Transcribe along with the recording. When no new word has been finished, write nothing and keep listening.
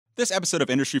This episode of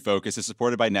Industry Focus is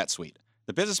supported by NetSuite,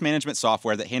 the business management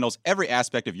software that handles every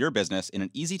aspect of your business in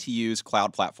an easy-to-use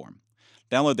cloud platform.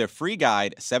 Download their free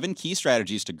guide, 7 Key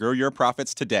Strategies to Grow Your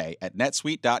Profits today at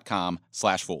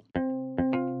netsuite.com/fool.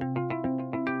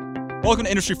 Welcome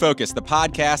to Industry Focus, the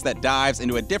podcast that dives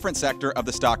into a different sector of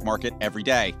the stock market every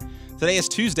day. Today is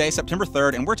Tuesday, September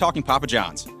 3rd, and we're talking Papa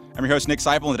John's. I'm your host, Nick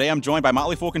Seipel, and today I'm joined by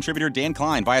Motley Fool contributor Dan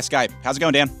Klein via Skype. How's it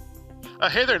going, Dan?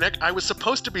 Hey there, Nick. I was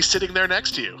supposed to be sitting there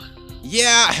next to you.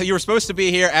 Yeah, you were supposed to be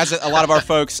here. As a lot of our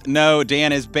folks know,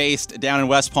 Dan is based down in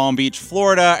West Palm Beach,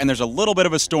 Florida, and there's a little bit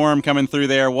of a storm coming through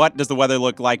there. What does the weather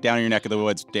look like down in your neck of the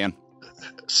woods, Dan?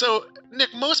 So,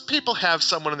 Nick, most people have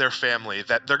someone in their family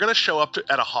that they're going to show up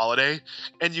at a holiday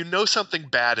and you know something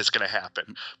bad is going to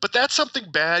happen. But that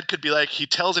something bad could be like he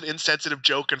tells an insensitive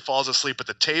joke and falls asleep at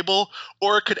the table,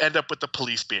 or it could end up with the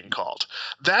police being called.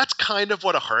 That's kind of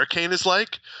what a hurricane is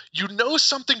like. You know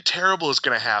something terrible is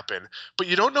going to happen, but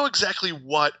you don't know exactly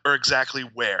what or exactly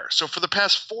where. So for the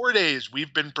past 4 days,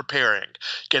 we've been preparing,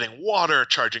 getting water,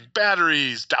 charging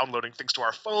batteries, downloading things to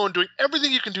our phone, doing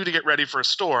everything you can do to get ready for a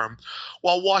storm,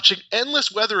 while watching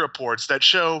endless weather reports that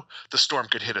show the storm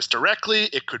could hit us directly,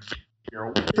 it could veer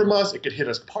away from us, it could hit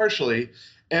us partially,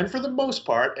 and for the most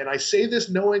part, and I say this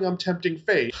knowing I'm tempting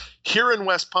fate, here in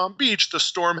West Palm Beach, the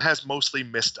storm has mostly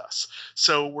missed us.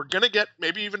 So we're going to get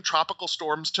maybe even tropical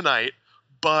storms tonight,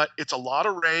 but it's a lot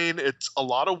of rain, it's a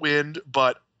lot of wind,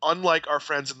 but unlike our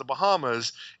friends in the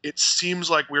Bahamas, it seems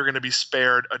like we're going to be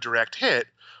spared a direct hit.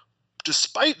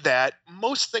 Despite that,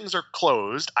 most things are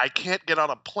closed. I can't get on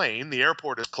a plane. The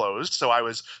airport is closed. So I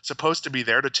was supposed to be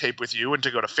there to tape with you and to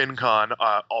go to FinCon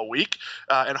all week.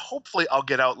 And hopefully I'll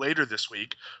get out later this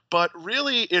week. But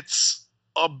really, it's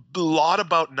a lot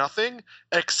about nothing,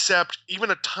 except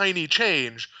even a tiny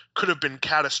change could have been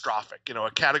catastrophic. You know,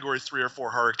 a category 3 or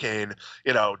 4 hurricane,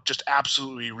 just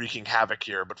absolutely wreaking havoc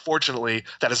here. But fortunately,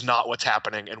 that is not what's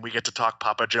happening. And we get to talk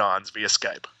Papa John's via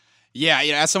Skype. Yeah,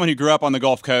 as someone who grew up on the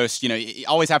Gulf Coast, you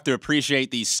always have to appreciate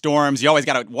these storms. You always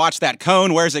got to watch that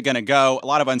cone. Where's it going to go? A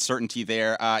lot of uncertainty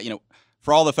there.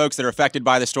 For all the folks that are affected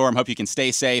by the storm, hope you can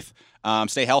stay safe,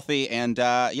 stay healthy, and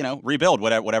rebuild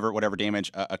whatever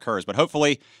damage occurs. But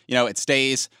hopefully, it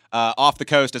stays off the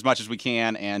coast as much as we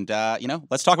can. And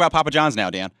let's talk about Papa John's now,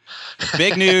 Dan.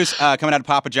 Big news coming out of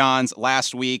Papa John's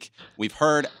last week. We've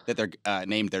heard that they're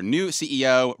named their new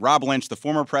CEO, Rob Lynch, the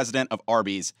former president of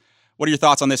Arby's. What are your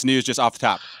thoughts on this news just off the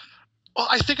top? Well,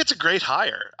 I think it's a great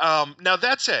hire. Now,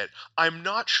 that said, I'm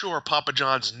not sure Papa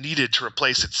John's needed to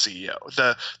replace its CEO.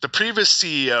 The previous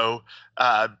CEO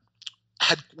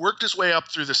had worked his way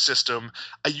up through the system.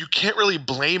 You can't really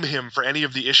blame him for any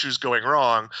of the issues going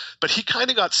wrong, but he kind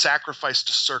of got sacrificed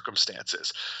to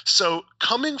circumstances. So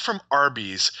coming from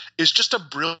Arby's is just a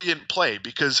brilliant play,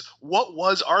 because what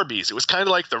was Arby's? It was kind of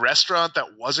like the restaurant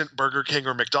that wasn't Burger King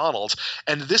or McDonald's,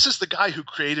 and this is the guy who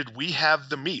created "We Have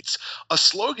the Meats," a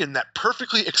slogan that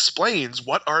perfectly explains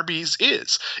what Arby's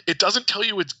is. It doesn't tell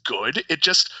you it's good, it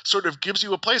just sort of gives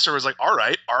you a place where it's like, all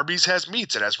right, Arby's has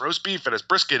meats, it has roast beef, it has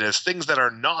brisket, it has things that are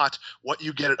not what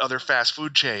you get at other fast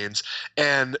food chains,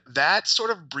 and that sort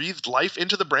of breathed life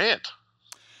into the brand.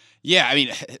 Yeah, I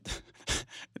mean,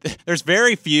 there's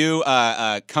very few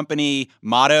company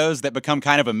mottos that become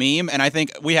kind of a meme, and I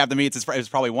think "We Have the Meats" is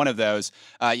probably one of those.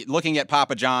 Looking at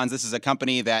Papa John's, this is a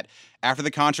company that, after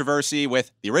the controversy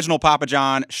with the original Papa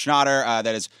John, Schnatter,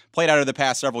 that has played out over the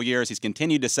past several years, he's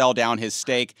continued to sell down his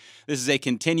stake. This is a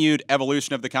continued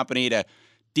evolution of the company to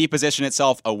deposition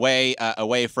itself away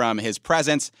from his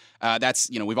presence.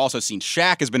 We've also seen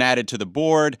Shaq has been added to the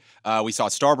board. We saw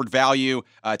Starboard Value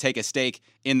take a stake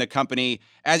in the company.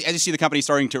 As you see the company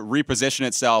starting to reposition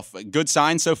itself, good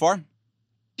sign so far?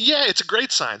 Yeah, it's a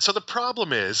great sign. So the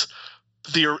problem is,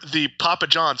 the Papa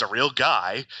John's a real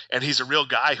guy, and he's a real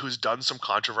guy who's done some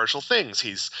controversial things.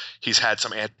 He's had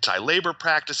some anti-labor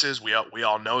practices. We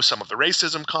all know some of the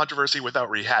racism controversy without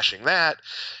rehashing that.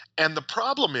 And the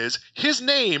problem is, his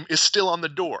name is still on the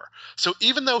door. So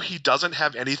even though he doesn't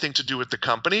have anything to do with the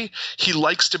company, he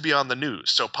likes to be on the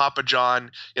news. So Papa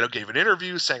John, gave an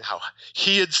interview saying how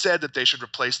he had said that they should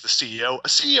replace the CEO, a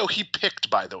CEO he picked,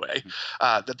 by the way,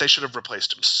 that they should have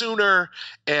replaced him sooner.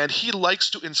 And he likes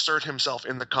to insert himself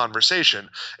in the conversation.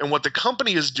 And what the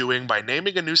company is doing by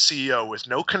naming a new CEO with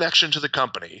no connection to the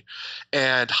company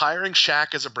and hiring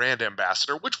Shaq as a brand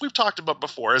ambassador, which we've talked about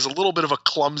before, is a little bit of a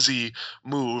clumsy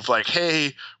move. Like,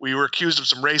 hey, we were accused of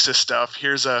some racist stuff.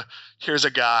 Here's a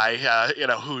guy,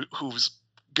 who's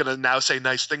gonna now say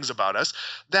nice things about us.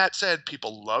 That said,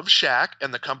 people love Shaq,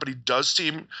 and the company does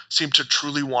seem to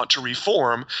truly want to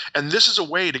reform. And this is a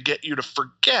way to get you to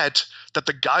forget that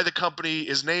the guy the company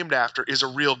is named after is a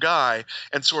real guy,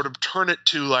 and sort of turn it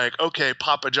to like, okay,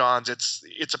 Papa John's,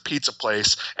 it's a pizza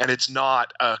place, and it's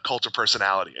not a cult of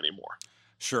personality anymore.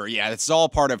 Sure. Yeah, it's all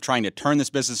part of trying to turn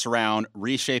this business around,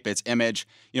 reshape its image.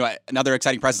 Another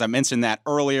exciting process, I mentioned that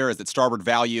earlier, is that Starboard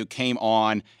Value came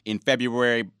on in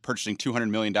February, purchasing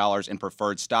 $200 million in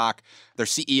preferred stock. Their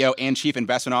CEO and Chief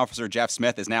Investment Officer, Jeff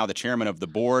Smith, is now the chairman of the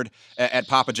board at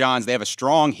Papa John's. They have a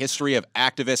strong history of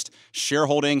activist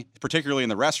shareholding, particularly in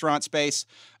the restaurant space.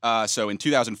 So in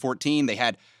 2014, they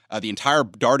had the entire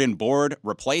Darden board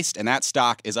replaced, and that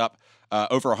stock is up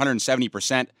over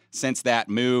 170% since that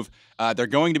move. They're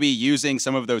going to be using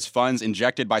some of those funds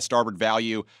injected by Starboard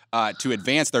Value to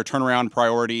advance their turnaround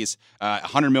priorities.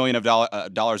 $100 million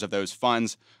of those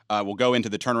funds will go into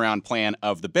the turnaround plan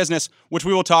of the business, which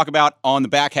we will talk about on the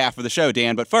back half of the show,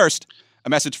 Dan. But first, a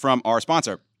message from our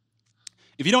sponsor.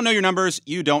 If you don't know your numbers,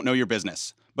 you don't know your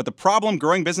business. But the problem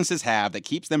growing businesses have that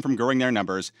keeps them from growing their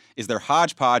numbers is their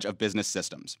hodgepodge of business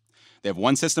systems. They have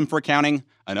one system for accounting,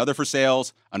 another for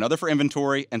sales, another for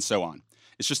inventory, and so on.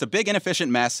 It's just a big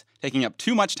inefficient mess, taking up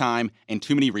too much time and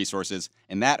too many resources,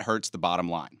 and that hurts the bottom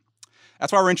line.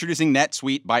 That's why we're introducing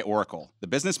NetSuite by Oracle, the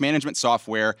business management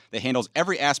software that handles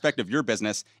every aspect of your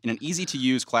business in an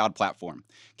easy-to-use cloud platform,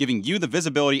 giving you the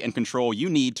visibility and control you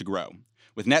need to grow.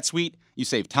 With NetSuite, you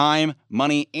save time,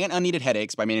 money, and unneeded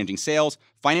headaches by managing sales,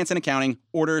 finance and accounting,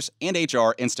 orders, and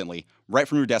HR instantly, right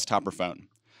from your desktop or phone.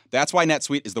 That's why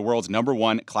NetSuite is the world's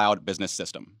 #1 cloud business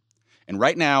system. And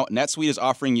right now, NetSuite is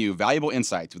offering you valuable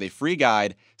insights with a free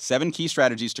guide, 7 key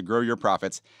strategies to grow your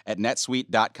profits at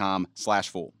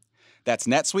netsuite.com/fool. That's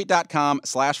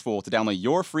netsuite.com/fool to download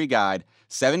your free guide,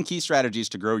 7 key strategies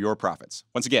to grow your profits.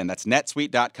 Once again, that's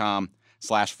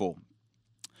netsuite.com/fool.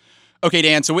 Okay,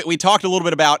 Dan, so we talked a little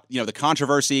bit about, the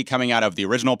controversy coming out of the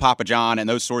original Papa John and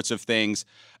those sorts of things.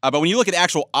 But when you look at the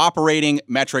actual operating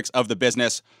metrics of the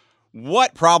business,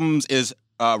 what problems is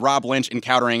Rob Lynch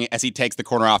encountering as he takes the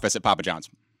corner office at Papa John's?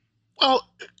 Well,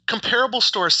 comparable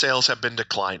store sales have been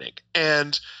declining,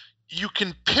 and you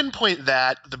can pinpoint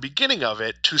the beginning of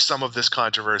it, to some of this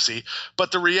controversy,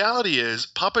 but the reality is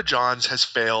Papa John's has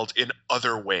failed in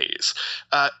other ways.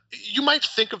 You might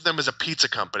think of them as a pizza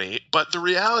company, but the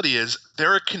reality is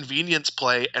they're a convenience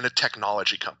play and a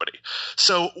technology company.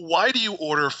 So why do you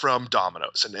order from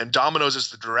Domino's? And Domino's is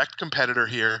the direct competitor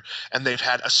here, and they've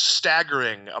had a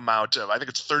staggering amount of, I think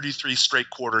it's 33 straight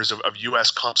quarters of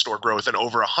U.S. comp store growth and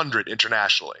over 100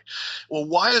 internationally. Well,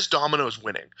 why is Domino's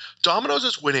winning? Domino's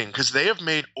is winning because they have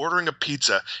made ordering a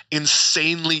pizza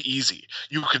insanely easy.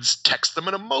 You could text them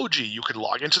an emoji. You could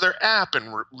log into their app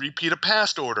and repeat a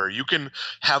past order. You can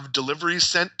have deliveries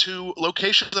sent to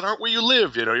locations that aren't where you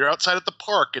live. You're outside at the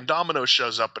park and Domino's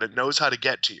shows up and it knows how to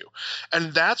get to you.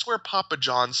 And that's where Papa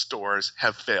John's stores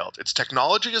have failed. Its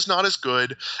technology is not as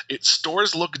good. Its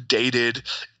stores look dated.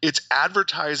 Its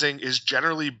advertising is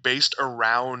generally based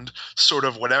around sort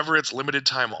of whatever its limited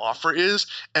time offer is,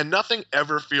 and nothing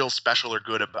ever feels special or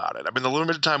good about it. I mean, the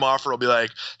limited time offer will be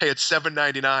like, hey, it's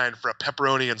 $7.99 for a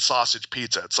pepperoni and sausage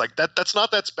pizza. It's like that's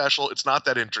not that special. It's not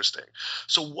that interesting.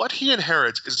 So what he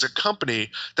inherits is a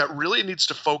company that really needs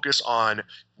to focus on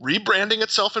rebranding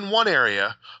itself in one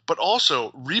area, but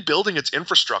also rebuilding its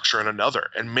infrastructure in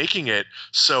another, and making it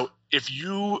so if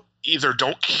you either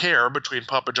don't care between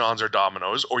Papa John's or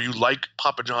Domino's, or you like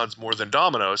Papa John's more than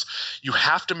Domino's, you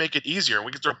have to make it easier. And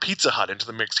we can throw Pizza Hut into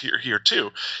the mix here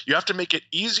too. You have to make it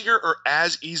easier or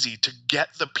as easy to get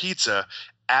the pizza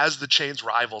as the chain's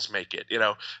rivals make it.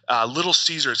 Little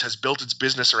Caesars has built its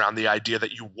business around the idea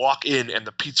that you walk in and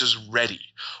the pizza's ready.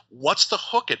 What's the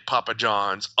hook at Papa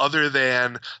John's other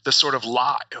than the sort of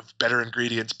lie of better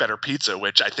ingredients, better pizza,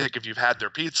 which I think if you've had their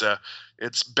pizza,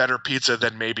 it's better pizza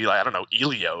than maybe,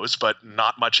 Elio's, but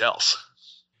not much else.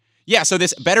 Yeah, so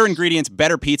this better ingredients,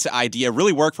 better pizza idea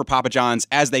really worked for Papa John's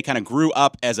as they kind of grew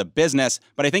up as a business,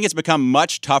 but I think it's become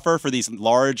much tougher for these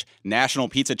large national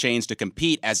pizza chains to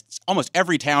compete, as almost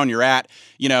every town you're at,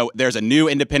 there's a new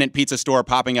independent pizza store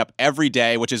popping up every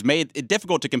day, which has made it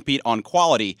difficult to compete on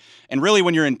quality. And really,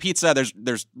 when you're in pizza,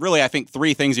 there's really, I think,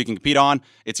 3 things you can compete on.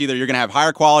 It's either you're going to have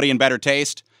higher quality and better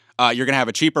taste, you're going to have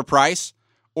a cheaper price,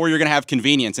 or you're going to have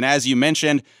convenience. And as you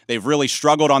mentioned, they've really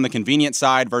struggled on the convenience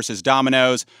side versus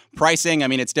Domino's. Pricing, I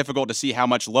mean, it's difficult to see how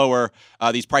much lower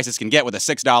these prices can get with a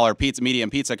 $6 pizza, medium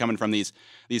pizza coming from these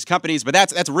companies. But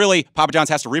that's really, Papa John's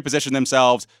has to reposition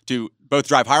themselves to both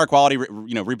drive higher quality,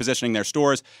 repositioning their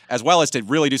stores, as well as to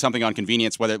really do something on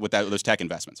convenience with those tech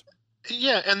investments.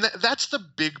 Yeah, and that's the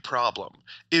big problem,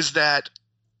 is that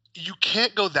you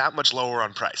can't go that much lower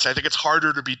on price. I think it's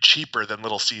harder to be cheaper than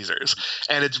Little Caesars,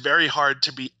 and it's very hard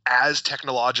to be as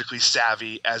technologically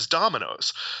savvy as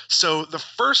Domino's. So the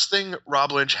first thing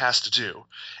Rob Lynch has to do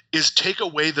is take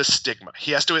away the stigma.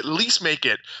 He has to at least make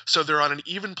it so they're on an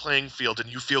even playing field and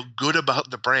you feel good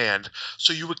about the brand,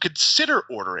 so you would consider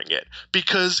ordering it,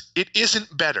 because it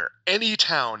isn't better. Any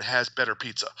town has better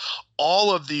pizza.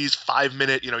 All of these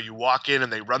 5-minute, you walk in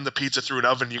and they run the pizza through an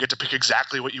oven, you get to pick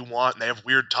exactly what you want, and they have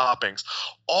weird toppings.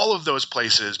 All of those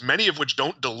places, many of which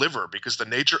don't deliver because the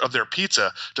nature of their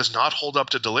pizza does not hold up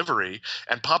to delivery,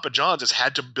 and Papa John's has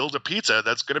had to build a pizza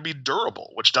that's going to be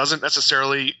durable, which doesn't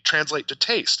necessarily translate to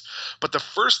taste. But the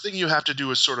first thing you have to do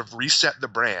is sort of reset the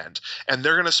brand, and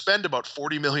they're going to spend about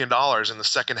 $40 million in the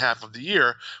second half of the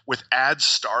year with ads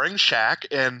starring Shaq,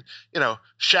 and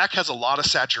Shaq has a lot of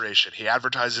saturation. He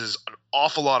advertises an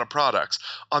awful lot of products.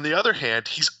 On the other hand,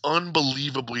 he's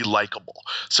unbelievably likable.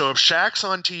 So if Shaq's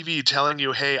on TV telling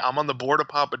you, hey, I'm on the board of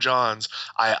Papa John's,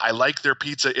 I like their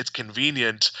pizza, it's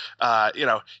convenient,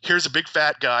 here's a big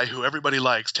fat guy who everybody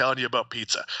likes telling you about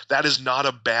pizza. That is not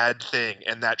a bad thing,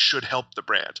 and that should help the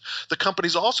brand. The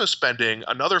company's also spending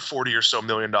another $40 or so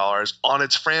million on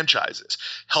its franchises,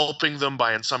 helping them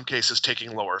by, in some cases,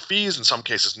 taking lower fees, in some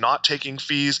cases not taking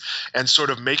fees, and sort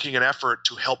of making an effort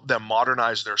to help them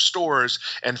modernize their stores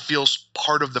and feel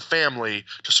part of the family,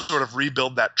 to sort of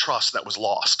rebuild that trust that was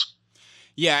lost.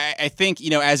 Yeah, I think,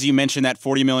 as you mentioned, that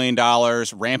 $40 million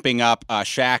ramping up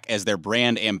Shaq as their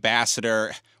brand ambassador.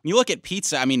 When you look at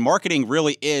pizza, I mean, marketing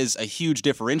really is a huge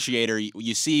differentiator.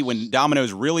 You see, when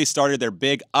Domino's really started their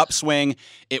big upswing,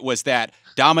 it was that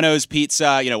Domino's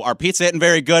pizza, our pizza isn't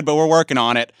very good, but we're working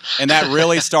on it. And that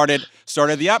really started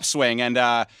the upswing.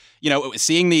 And,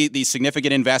 seeing these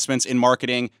significant investments in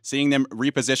marketing, seeing them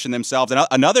reposition themselves. And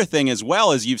another thing as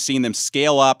well is you've seen them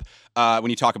scale up when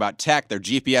you talk about tech, their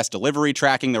GPS delivery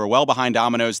tracking. They were well behind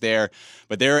Domino's there,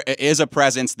 but there is a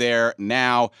presence there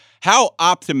now. How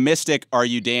optimistic are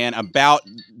you, Dan, about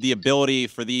the ability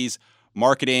for these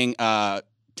marketing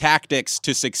tactics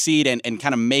to succeed and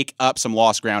kind of make up some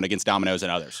lost ground against Domino's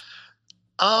and others?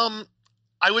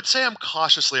 I would say I'm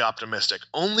cautiously optimistic,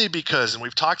 only because, and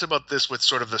we've talked about this with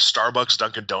sort of the Starbucks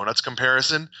Dunkin' Donuts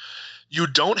comparison, you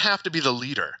don't have to be the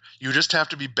leader. You just have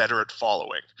to be better at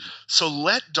following. So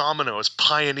let Domino's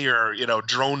pioneer,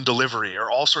 drone delivery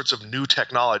or all sorts of new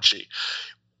technology.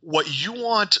 What you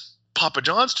want Papa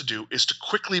John's to do is to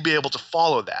quickly be able to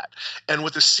follow that. And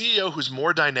with a CEO who's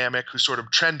more dynamic, who's sort of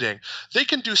trending, they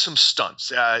can do some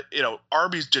stunts.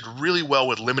 Arby's did really well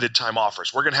with limited time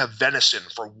offers. We're going to have venison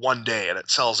for one day and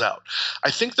it sells out.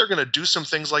 I think they're going to do some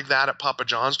things like that at Papa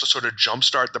John's to sort of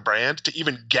jumpstart the brand, to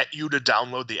even get you to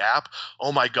download the app.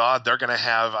 Oh my God, they're going to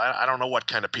have, I don't know what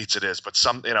kind of pizza it is, but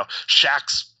some,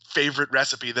 Shaq's favorite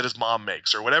recipe that his mom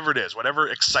makes, or whatever it is, whatever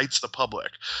excites the public.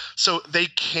 So they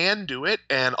can do it,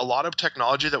 and a lot of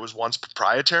technology that was once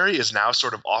proprietary is now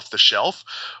sort of off the shelf,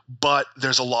 but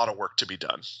there's a lot of work to be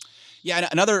done. Yeah,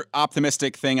 another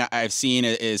optimistic thing I've seen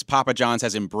is Papa John's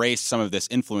has embraced some of this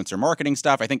influencer marketing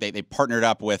stuff. I think they partnered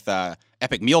up with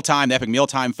Epic Mealtime, the Epic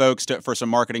Mealtime folks for some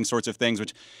marketing sorts of things,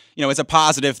 which, is a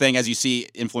positive thing as you see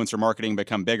influencer marketing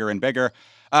become bigger and bigger.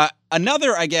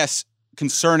 Another, I guess,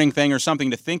 concerning thing or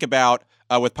something to think about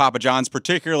with Papa John's,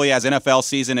 particularly as NFL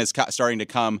season is starting to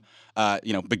come,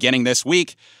 beginning this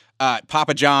week.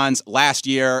 Papa John's last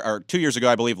year, or 2 years ago,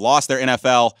 I believe, lost their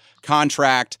NFL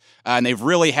contract, and they've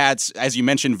really had, as you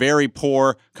mentioned, very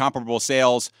poor comparable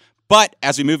sales. But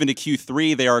as we move into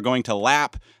Q3, they are going to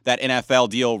lap that NFL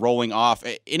deal rolling off.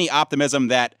 Any optimism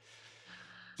that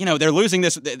they're losing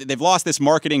this, they've lost this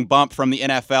marketing bump from the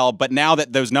NFL, but now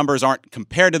that those numbers aren't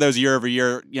compared to those year over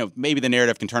year, maybe the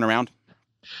narrative can turn around?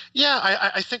 Yeah,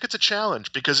 I think it's a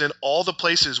challenge, because in all the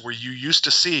places where you used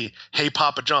to see, hey,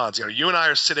 Papa John's, you and I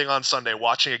are sitting on Sunday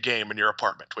watching a game in your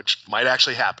apartment, which might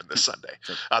actually happen this Sunday,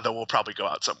 though we'll probably go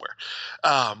out somewhere,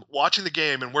 watching the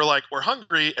game, and we're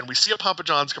hungry, and we see a Papa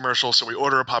John's commercial, so we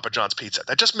order a Papa John's pizza.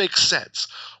 That just makes sense.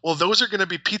 Well, those are going to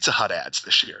be Pizza Hut ads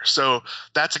this year, so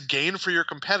that's a gain for your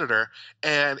competitor.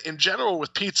 And in general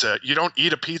with pizza, you don't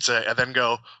eat a pizza and then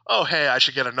go, oh, hey, I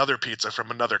should get another pizza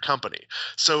from another company.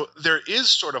 So there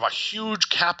is sort of a huge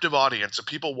captive audience of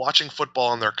people watching football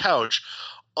on their couch.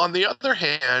 On the other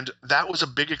hand, that was a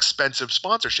big expensive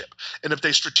sponsorship. And if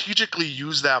they strategically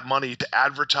use that money to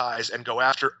advertise and go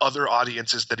after other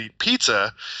audiences that eat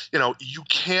pizza, you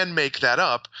can make that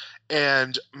up.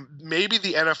 And maybe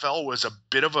the NFL was a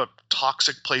bit of a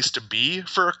toxic place to be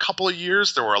for a couple of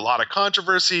years. There were a lot of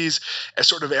controversies, as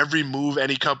sort of every move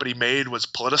any company made was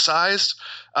politicized.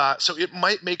 So it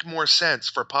might make more sense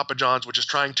for Papa John's, which is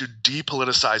trying to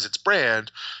depoliticize its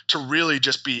brand, to really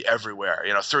just be everywhere.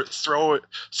 Throw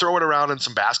it around in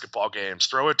some basketball games,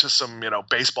 throw it to some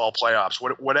baseball playoffs,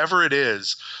 whatever it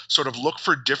is. Sort of look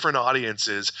for different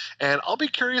audiences, and I'll be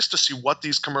curious to see what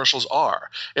these commercials are.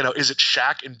 Is it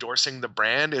Shaq endorsing the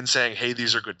brand and saying, "Hey,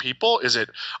 these are good people"? Is it?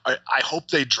 I hope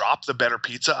they drop the better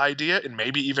pizza idea and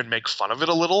maybe even make fun of it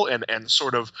a little and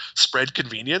sort of spread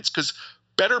convenience, because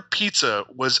Better Pizza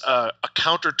was a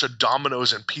counter to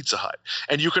Domino's and Pizza Hut.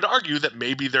 And you could argue that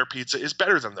maybe their pizza is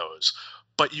better than those.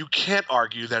 But you can't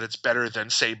argue that it's better than,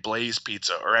 say, Blaze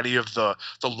Pizza or any of the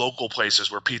local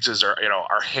places where pizzas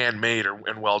are handmade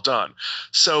and well done.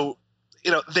 So,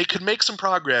 they could make some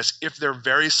progress if they're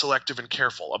very selective and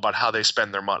careful about how they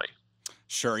spend their money.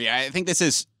 Sure. Yeah, I think this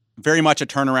is very much a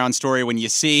turnaround story when you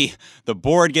see the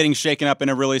board getting shaken up in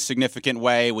a really significant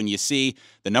way, when you see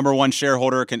the number one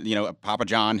shareholder, Papa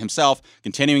John himself,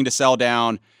 continuing to sell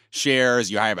down shares.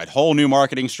 You have a whole new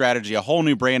marketing strategy, a whole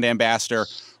new brand ambassador,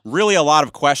 really a lot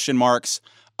of question marks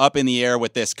up in the air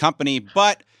with this company.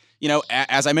 But,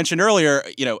 as I mentioned earlier,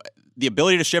 the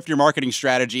ability to shift your marketing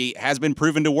strategy has been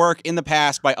proven to work in the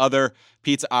past by other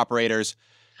pizza operators.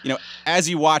 As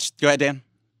you watch, go ahead, Dan.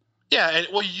 Yeah, and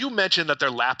you mentioned that they're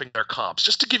lapping their comps.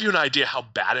 Just to give you an idea how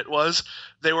bad it was,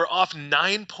 they were off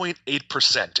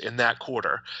 9.8% in that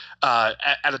quarter at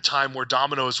a time where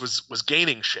Domino's was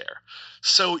gaining share.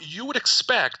 So you would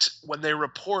expect when they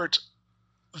report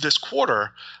this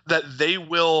quarter that they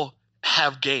will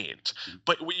have gained.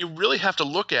 But what you really have to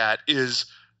look at is,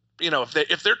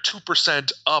 if they're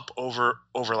 2% up over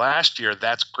last year,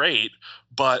 that's great,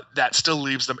 but that still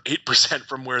leaves them 8%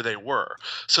 from where they were.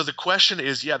 So the question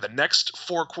is, the next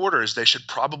 4 quarters, they should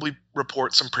probably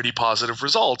report some pretty positive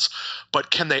results,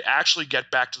 but can they actually get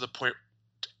back to the point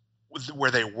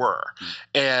where they were?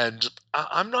 And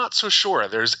I'm not so sure.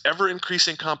 There's ever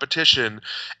increasing competition,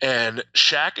 and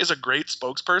Shaq is a great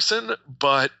spokesperson,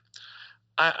 but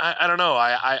I don't know.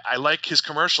 I like his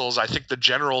commercials. I think the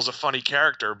general's a funny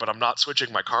character, but I'm not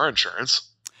switching my car insurance.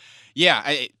 Yeah,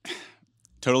 I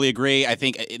totally agree. I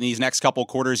think in these next couple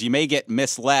quarters, you may get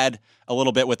misled a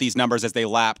little bit with these numbers as they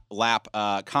lap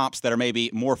comps that are maybe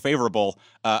more favorable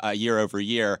year over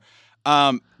year.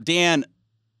 Dan,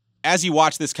 as you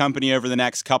watch this company over the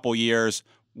next couple years,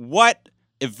 what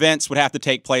events would have to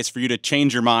take place for you to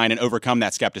change your mind and overcome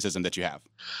that skepticism that you have?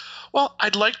 Well,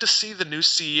 I'd like to see the new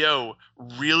CEO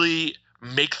really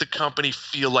make the company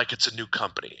feel like it's a new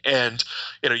company. And,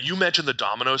 you mentioned the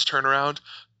Domino's turnaround.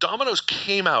 Domino's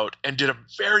came out and did a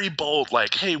very bold,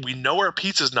 hey, we know our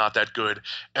pizza's not that good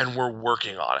and we're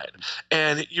working on it.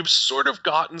 And you've sort of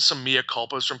gotten some mea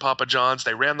culpas from Papa John's.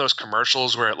 They ran those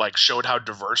commercials where it showed how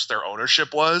diverse their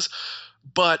ownership was.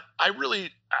 But I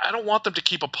don't want them to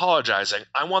keep apologizing.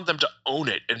 I want them to own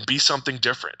it and be something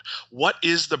different. What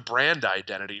is the brand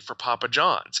identity for Papa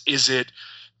John's? Is it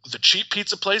the cheap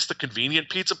pizza place, the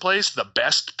convenient pizza place, the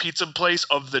best pizza place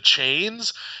of the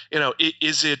chains?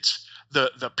 Is it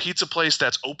the pizza place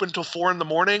that's open till 4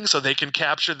 a.m. so they can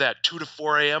capture that 2 to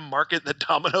 4 a.m. market that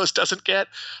Domino's doesn't get?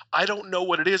 I don't know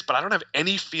what it is, but I don't have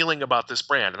any feeling about this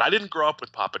brand. And I didn't grow up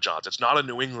with Papa John's. It's not a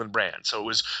New England brand. So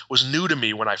it was new to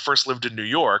me when I first lived in New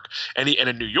York. And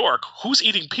in New York, who's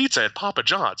eating pizza at Papa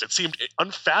John's? It seemed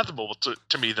unfathomable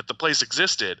to me that the place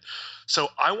existed. So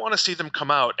I want to see them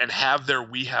come out and have their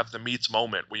 "we have the meats"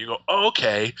 moment where you go, oh,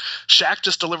 okay, Shaq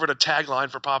just delivered a tagline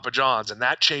for Papa John's, and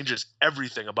that changes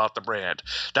everything about the brand.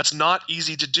 That's not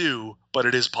easy to do, but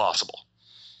it is possible.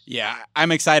 Yeah,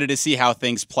 I'm excited to see how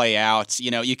things play out.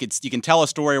 You can tell a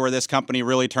story where this company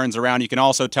really turns around. You can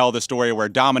also tell the story where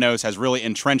Domino's has really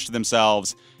entrenched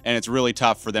themselves, and it's really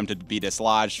tough for them to be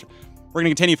dislodged. We're going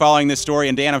to continue following this story,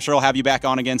 and Dan, I'm sure I'll have you back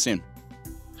on again soon.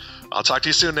 I'll talk to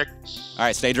you soon, Nick. All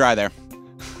right, stay dry there.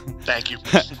 Thank you.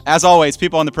 As always,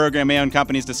 people on the program may own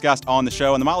companies discussed on the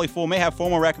show, and the Motley Fool may have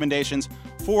formal recommendations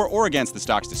for or against the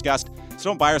stocks discussed, so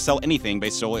don't buy or sell anything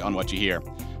based solely on what you hear.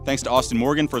 Thanks to Austin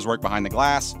Morgan for his work behind the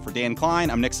glass. For Dan Klein,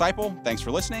 I'm Nick Seipel. Thanks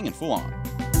for listening, and Fool on.